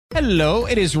Hello,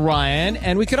 it is Ryan,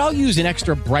 and we could all use an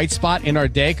extra bright spot in our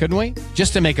day, couldn't we?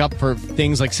 Just to make up for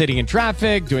things like sitting in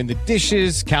traffic, doing the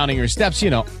dishes, counting your steps,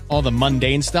 all the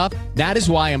mundane stuff. That is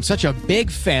why I'm such a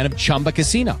big fan of Chumba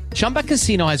Casino. Chumba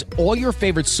Casino has all your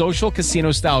favorite social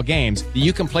casino-style games that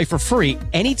you can play for free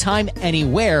anytime,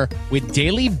 anywhere with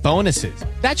daily bonuses.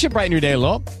 That should brighten your day a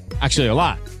little. Actually, a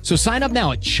lot. So sign up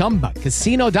now at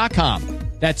ChumbaCasino.com.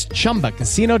 That's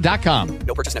ChumbaCasino.com.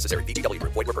 No purchase necessary. VGW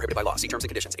Group. Void where prohibited by law. See terms and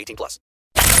conditions. 18+.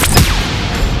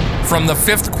 From the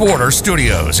Fifth Quarter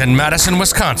Studios in Madison,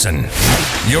 Wisconsin,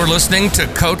 you're listening to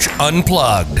Coach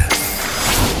Unplugged.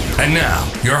 And now,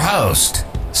 your host,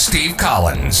 Steve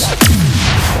Collins.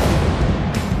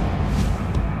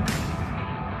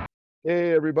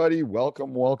 Hey, everybody.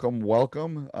 Welcome.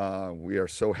 We are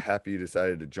so happy you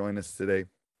decided to join us today.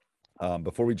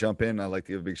 Before we jump in, I'd like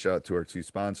to give a big shout out to our two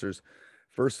sponsors.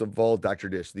 First of all, Dr.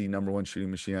 Dish, the number one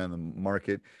shooting machine on the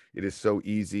market. It is so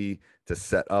easy to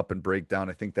set up and break down.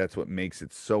 I think that's what makes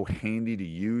it so handy to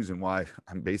use and why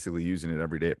I'm basically using it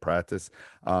every day at practice.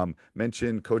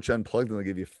 Mention Coach Unplugged and they'll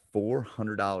give you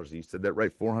 $400. You said that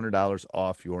right, $400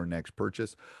 off your next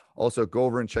purchase. Also, go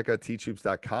over and check out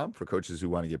teachhoops.com for coaches who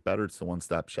want to get better. It's the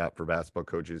one-stop shop for basketball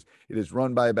coaches. It is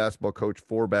run by a basketball coach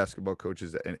for basketball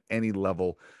coaches at any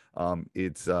level.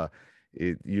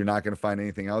 You're not going to find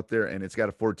anything out there, and it's got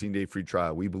a 14-day free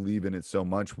trial. We believe in it so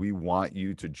much. We want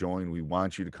you to join. We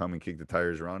want you to come and kick the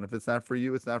tires around. If it's not for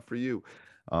you, it's not for you.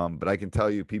 But I can tell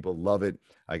you people love it.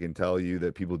 I can tell you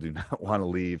that people do not want to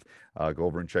leave. Go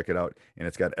over and check it out. And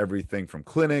it's got everything from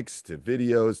clinics to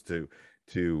videos to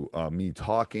me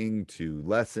talking, to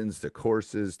lessons, to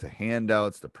courses, to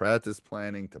handouts, to practice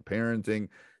planning, to parenting,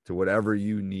 to whatever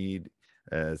you need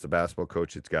as a basketball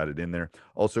coach. It's got it in there.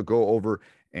 Also, go over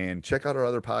and check out our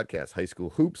other podcasts, High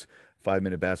School Hoops,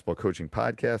 5-Minute Basketball Coaching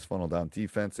Podcast, Funnel Down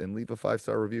Defense, and leave a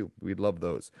 5-star review. We'd love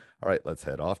those. All right, let's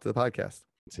head off to the podcast.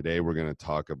 Today, we're going to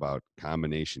talk about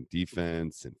combination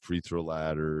defense and free throw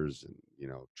ladders and,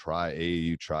 try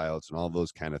AAU tryouts and all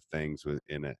those kind of things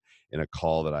in a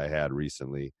call that I had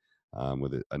recently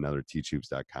with another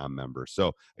teachhoops.com member.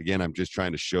 So again, I'm just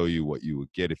trying to show you what you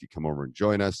would get if you come over and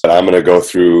join us. I'm going to go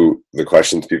through the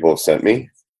questions people have sent me,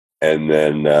 and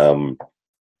then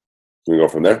we go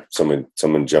from there.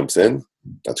 Someone jumps in.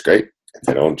 That's great. If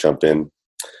they don't jump in,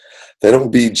 then it'll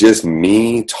be just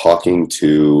me talking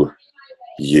to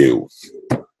you,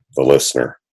 the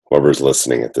listener, whoever's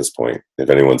listening at this point,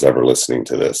 if anyone's ever listening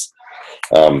to this.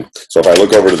 So if I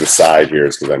look over to the side here,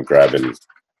 it's because I'm grabbing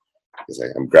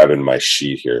my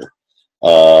sheet here.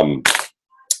 So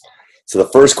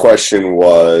the first question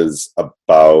was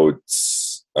about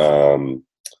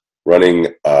running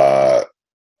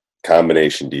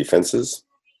combination defenses.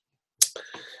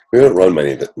 We haven't run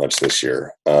much this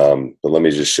year, but let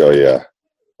me just show you a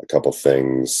couple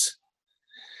things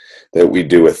that we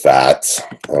do with that.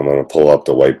 I'm going to pull up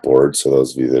the whiteboard, so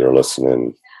those of you that are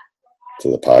listening to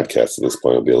the podcast at this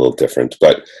point will be a little different.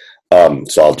 But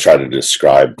so I'll try to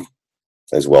describe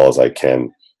as well as I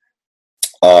can.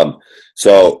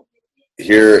 So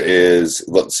here is,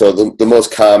 so the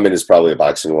most common is probably a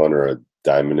box and one or a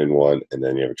diamond in one, and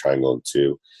then you have a triangle in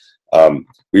two.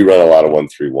 We run a lot of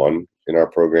 1-3-1 in our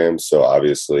program, so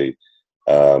obviously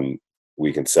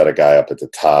we can set a guy up at the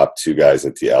top, two guys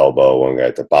at the elbow, one guy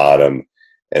at the bottom,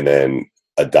 and then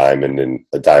a diamond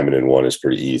in one is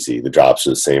pretty easy. The drops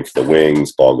are the same for the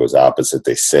wings. Ball goes opposite,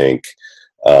 they sink.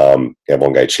 You have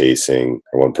one guy chasing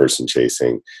or one person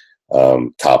chasing.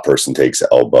 Top person takes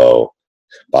elbow.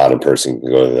 Bottom person can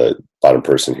go to the bottom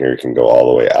person here can go all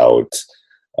the way out.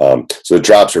 So the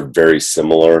drops are very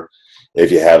similar. If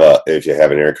you have an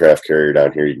aircraft carrier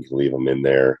down here, you can leave them in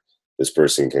there. This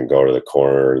person can go to the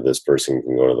corner. This person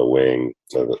can go to the wing.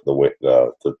 So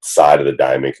the side of the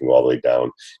diamond can go all the way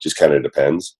down. Just kind of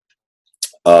depends.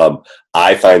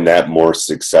 I find that more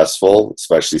successful,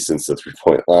 especially since the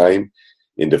 3-point line,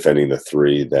 in defending the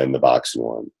three than the box and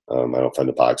one. I don't find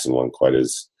the box and one quite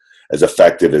as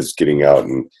effective as getting out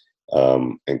and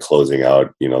closing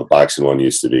out. The box and one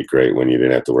used to be great when you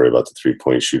didn't have to worry about the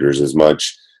 3-point shooters as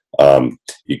much.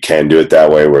 You can do it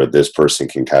that way where this person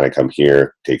can kind of come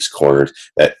here, takes corners.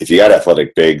 That if you got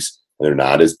athletic bigs and they're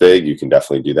not as big, you can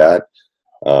definitely do that.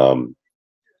 And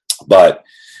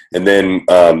then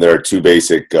there are two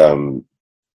basic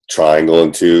triangle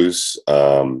and twos.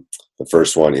 The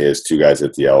first one is two guys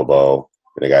at the elbow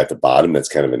and a guy at the bottom. That's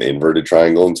kind of an inverted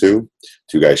triangle and two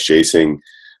guys chasing.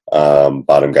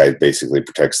 Bottom guy basically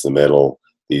protects the middle.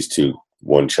 These two,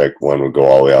 one would go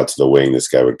all the way out to the wing. This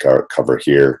guy would cover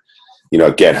here.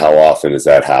 again, how often does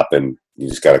that happen? You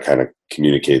just got to kind of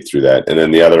communicate through that. And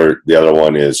then the other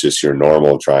one is just your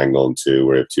normal triangle and 2,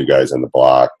 where you have 2 guys on the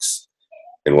blocks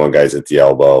and 1 guy's at the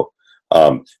elbow.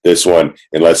 This one,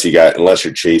 unless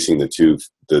you're chasing the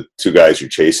two guys you're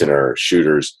chasing are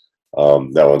shooters,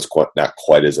 that one's not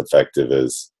quite as effective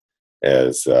as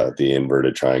the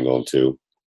inverted triangle and 2.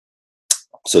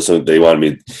 So they wanted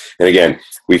me, and again,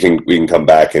 we can come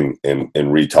back and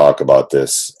re-talk about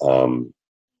this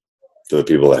for the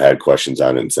people that had questions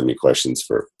on it, and send me questions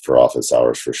for office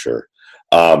hours for sure.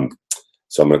 So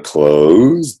I'm going to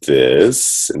close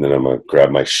this, and then I'm going to grab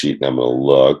my sheet and I'm going to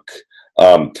look.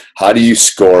 How do you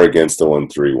score against the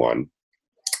 1-3-1?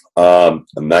 I'm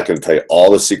not going to tell you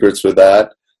all the secrets with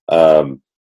that,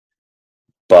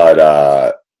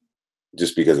 but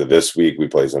just because of this week, we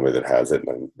play somebody that has it,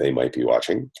 and they might be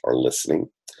watching or listening.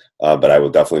 But I will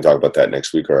definitely talk about that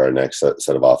next week or our next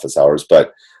set of office hours.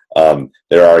 But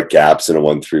there are gaps in a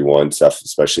 1-3-1 stuff,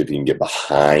 especially if you can get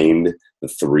behind the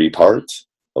 3 part,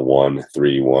 the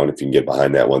 1-3-1. If you can get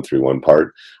behind that 1-3-1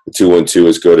 part, the 2-1-2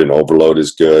 is good, and overload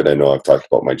is good. I know I've talked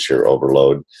about my cheer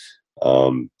overload.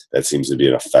 That seems to be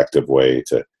an effective way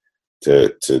to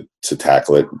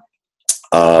tackle it.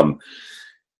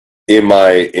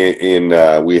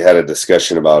 We had a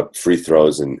discussion about free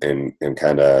throws and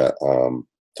kind of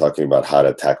talking about how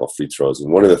to tackle free throws.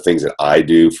 And one of the things that I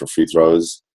do for free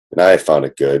throws, and I found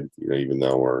it good, even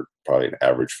though we're probably an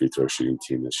average free throw shooting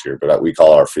team this year, but we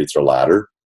call our free throw ladder.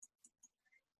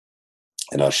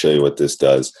 And I'll show you what this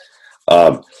does.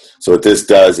 So what this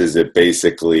does is it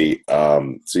basically,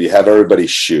 so you have everybody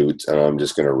shoot, and I'm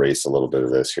just going to erase a little bit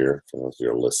of this here. For those of you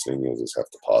who are listening, you'll just have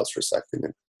to pause for a second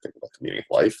and think about the meaning of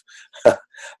life.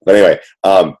 But anyway,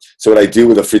 so what I do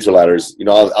with the free throw ladder is,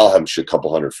 I'll have them shoot a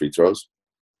couple hundred free throws.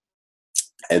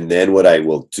 And then what I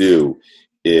will do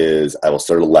is I will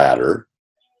start a ladder,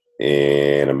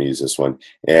 and I'm going to use this one.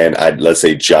 And let's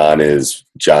say John is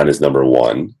number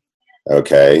 1.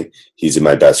 Okay. He's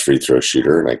my best free throw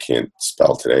shooter, and I can't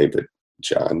spell today, but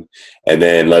John. And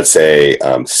then let's say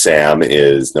Sam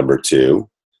is number 2.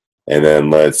 And then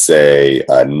let's say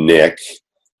Nick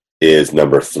is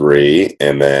number 3.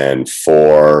 And then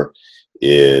 4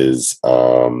 is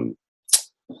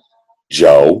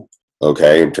Joe.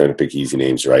 Okay, I'm trying to pick easy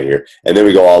names right here. And then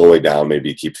we go all the way down. Maybe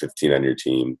you keep 15 on your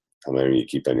team. How many you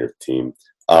keep on your team?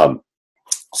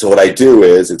 So what I do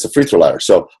is it's a free throw ladder.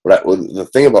 So the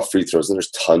thing about free throws, and there's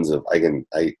tons of, I can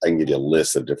give you a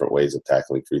list of different ways of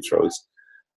tackling free throws.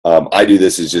 I do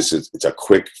this as it's a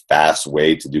quick, fast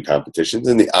way to do competitions.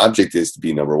 And the object is to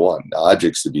be number 1. The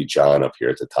object is to be John up here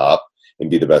at the top and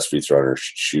be the best free throw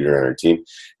shooter on our team.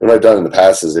 And what I've done in the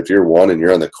past is if you're 1 and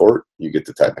you're on the court, you get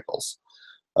the technicals.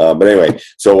 But anyway,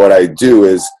 so what I do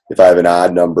is if I have an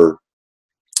odd number,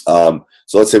 so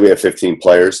let's say we have 15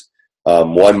 players,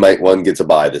 one gets a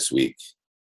bye this week,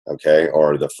 okay,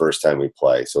 or the first time we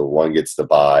play. So 1 gets the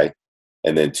bye,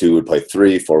 and then 2 would play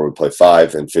 3, 4 would play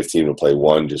 5, and 15 would play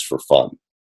 1 just for fun,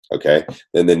 okay.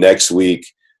 Then the next week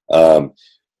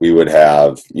we would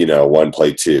have 1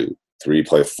 play 2, 3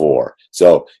 play 4.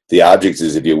 So the object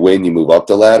is if you win, you move up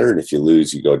the ladder, and if you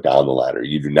lose, you go down the ladder.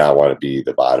 You do not want to be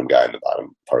the bottom guy in the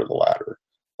bottom part of the ladder.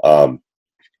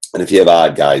 And if you have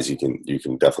odd guys, you can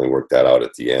definitely work that out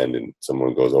at the end, and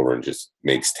someone goes over and just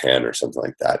makes 10 or something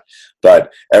like that.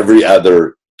 But every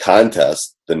other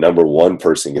contest, the number 1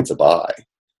 person gets a bye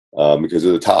because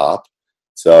of the top.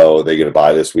 So they get a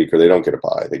bye this week, or they don't get a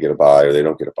bye. They get a bye, or they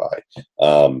don't get a bye.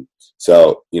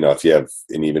 So if you have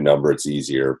an even number, it's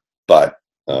easier. But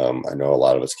I know a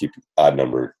lot of us keep odd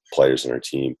number players in our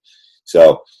team.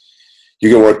 So you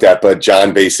can work that. But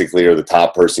John basically, or the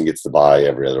top person, gets the bye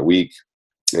every other week.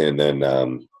 And then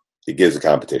it gives a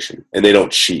competition. And they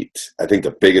don't cheat. I think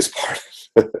the biggest part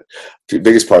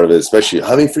of it, especially,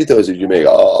 how many free throws did you make?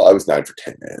 Oh, I was 9 for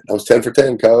 10, man. I was 10 for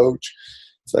 10, coach.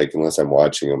 It's like, unless I'm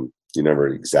watching them, you never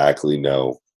exactly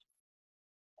know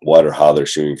what or how they're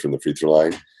shooting from the free throw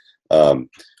line.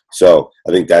 So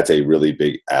I think that's a really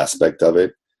big aspect of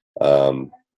it,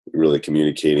 really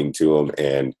communicating to them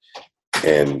and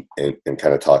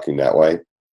kind of talking that way.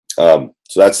 So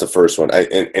that's the first one.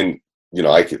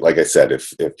 Like I said,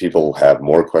 if people have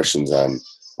more questions on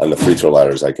the free throw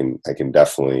ladders, I can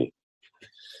definitely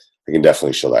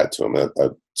show that to them.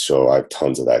 I have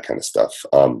tons of that kind of stuff.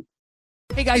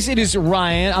 Hey guys, it is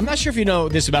Ryan. I'm not sure if you know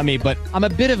this about me, but I'm a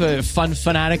bit of a fun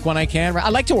fanatic when I can. I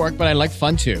like to work, but I like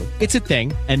fun too. It's a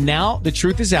thing. And now the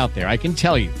truth is out there. I can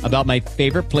tell you about my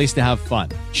favorite place to have fun.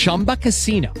 Chumba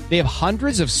Casino. They have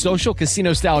hundreds of social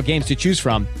casino style games to choose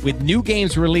from with new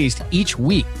games released each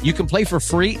week. You can play for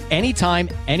free anytime,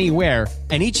 anywhere.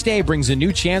 And each day brings a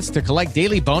new chance to collect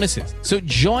daily bonuses. So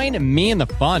join me in the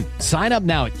fun. Sign up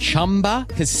now at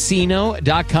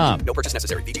ChumbaCasino.com. No purchase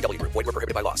necessary. VGW Group. Void where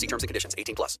prohibited by law. See terms and conditions.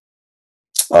 18+.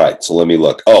 All right, so let me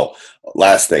look. Oh,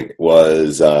 last thing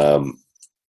was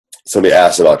somebody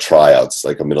asked about tryouts,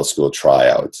 like a middle school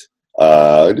tryout.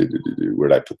 Where did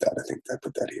I put that? I think I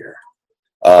put that here.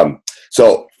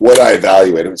 So what I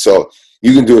evaluate, so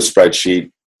you can do a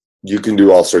spreadsheet, you can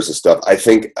do all sorts of stuff. I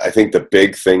think the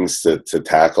big things to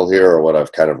tackle here, or what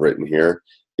I've kind of written here,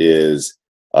 is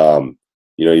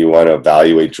you want to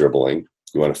evaluate dribbling.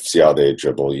 You want to see how they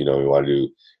dribble. You want to do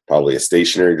probably a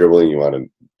stationary dribbling. You want to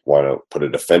put a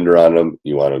defender on them.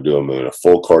 You want to do them in a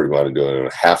full court. You want to do it in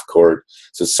a half court.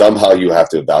 So somehow you have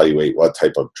to evaluate what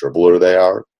type of dribbler they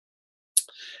are.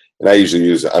 And I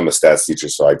usually I'm a stats teacher,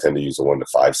 so I tend to use a 1 to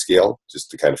 5 scale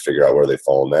just to kind of figure out where they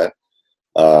fall in that.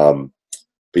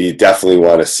 But you definitely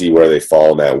want to see where they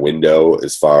fall in that window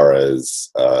as far as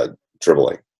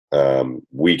dribbling.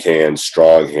 Weak hand,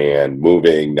 strong hand,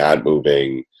 moving, not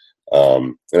moving.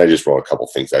 And I just wrote a couple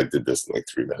things. I did this in like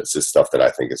 3 minutes. This stuff that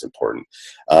I think is important.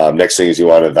 Next thing is you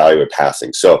want to evaluate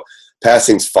passing. So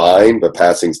passing's fine, but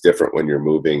passing's different when you're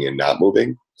moving and not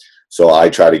moving. So I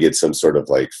try to get some sort of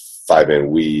like 5-man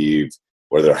weave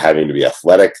where they're having to be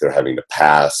athletic, they're having to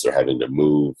pass, they're having to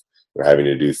move, they're having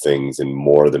to do things in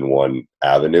more than one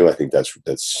avenue. I think that's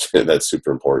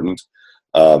super important.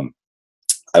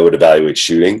 I would evaluate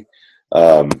shooting.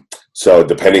 So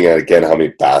depending on, again, how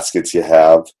many baskets you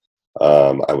have,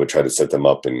 I would try to set them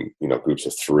up in groups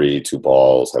of 3, 2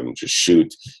 balls, have them just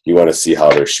shoot. You want to see how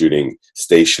they're shooting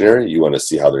stationary. You want to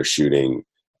see how they're shooting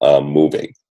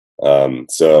moving.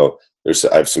 So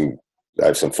I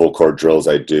have some full court drills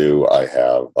I do. I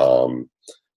have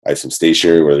some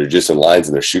stationary where they're just in lines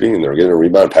and they're shooting and they're getting a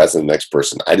rebound, passing to the next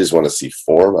person. I just want to see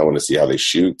form. I want to see how they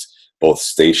shoot, both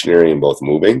stationary and both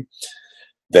moving.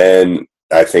 Then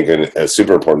I think a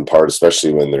super important part,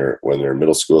 especially when they're in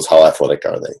middle school, is how athletic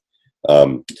are they.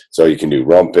 So you can do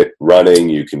running.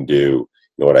 You can do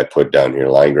what I put down here,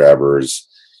 line grabbers.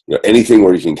 Anything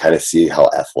where you can kind of see how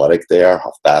athletic they are,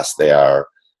 how fast they are,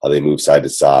 how they move side to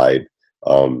side.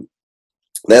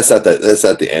 That's not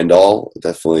the end all,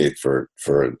 definitely for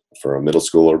a middle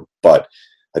schooler. But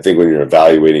I think when you're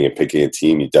evaluating and picking a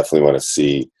team, you definitely want to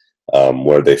see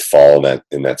where they fall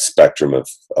in that spectrum of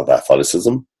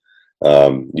athleticism.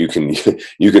 You can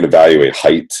evaluate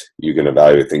height. You can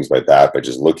evaluate things like that by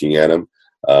just looking at them.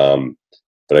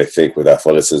 But I think with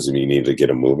athleticism, you need to get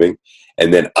them moving.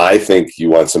 And then I think you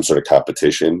want some sort of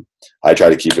competition. I try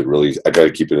to keep it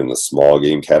in the small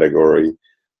game category,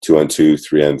 2-on-2,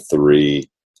 3-on-3,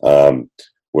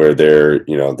 where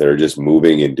they're just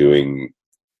moving and doing,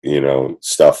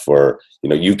 stuff where,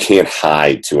 you can't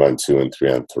hide 2-on-2 and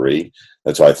 3-on-3.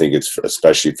 That's why I think it's,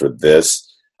 especially for this,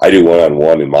 I do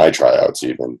 1-on-1 in my tryouts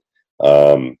even.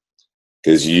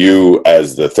 Because you,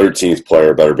 as the 13th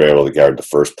player, better be able to guard the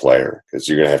first player, because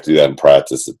you're going to have to do that in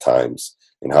practice at times.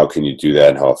 And how can you do that,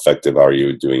 and how effective are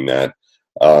you at doing that?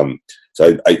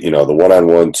 So the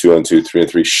 1-on-1, 2-on-2,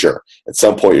 3-on-3, sure. At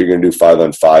some point, you're going to do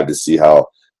 5-on-5 to see how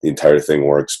the entire thing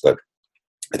works. But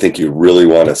I think you really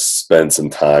want to spend some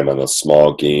time on those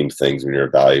small game things when you're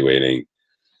evaluating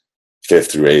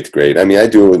 5th through 8th grade. I mean, I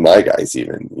do it with my guys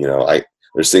even.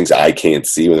 There's things I can't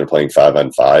see when they're playing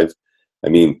 5-on-5. I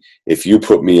mean, if you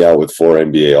put me out with 4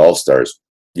 NBA All-Stars,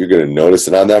 you're going to notice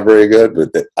that I'm not very good,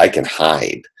 but that I can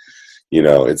hide.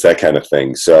 It's that kind of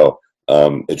thing. So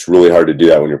it's really hard to do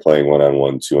that when you're playing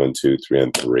 1-on-1, 2-on-2,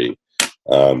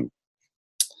 3-on-3.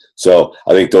 So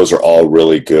I think those are all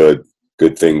really good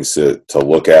things to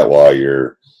look at while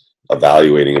you're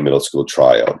evaluating a middle school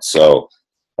tryout. So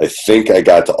I think I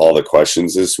got to all the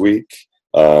questions this week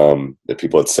that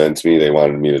people had sent me. They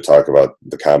wanted me to talk about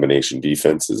the combination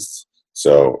defenses.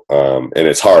 So, and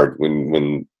it's hard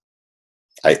when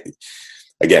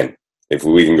if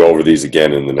we can go over these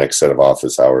again in the next set of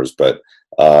office hours, but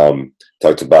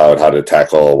talked about how to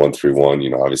tackle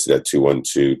 1-3-1, obviously that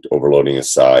 2-1-2 overloading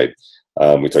aside.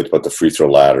 We talked about the free throw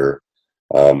ladder,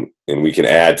 and we can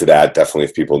add to that definitely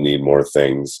if people need more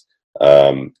things.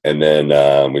 And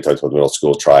then we talked about middle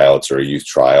school tryouts or a youth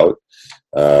tryout.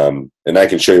 And I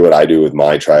can show you what I do with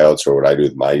my tryouts or what I do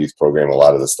with my youth program. A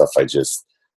lot of the stuff I just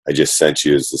sent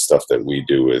you is the stuff that we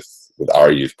do with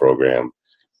our youth program,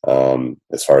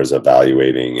 as far as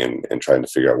evaluating and trying to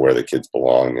figure out where the kids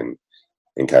belong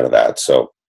and kind of that.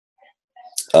 So,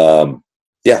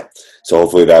 so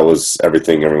hopefully that was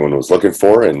everything everyone was looking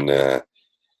for. And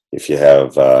if you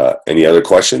have any other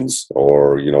questions,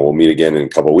 or we'll meet again in a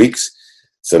couple of weeks,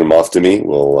 send them off to me.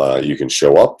 You can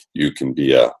show up. You can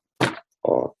be a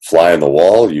fly on the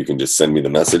wall. You can just send me the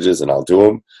messages and I'll do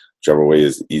them. whichever way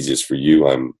is easiest for you,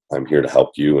 I'm here to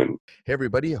help you. And hey,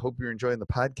 everybody, I hope you're enjoying the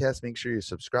podcast. Make sure you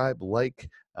subscribe, like.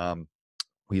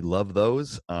 We love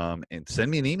those. And send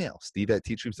me an email,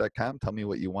 steve@teachhoops.com. Tell me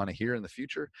what you want to hear in the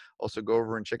future. Also, go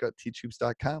over and check out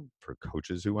teachhoops.com for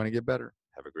coaches who want to get better.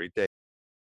 Have a great day.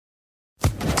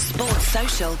 Sports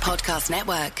Social Podcast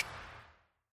Network.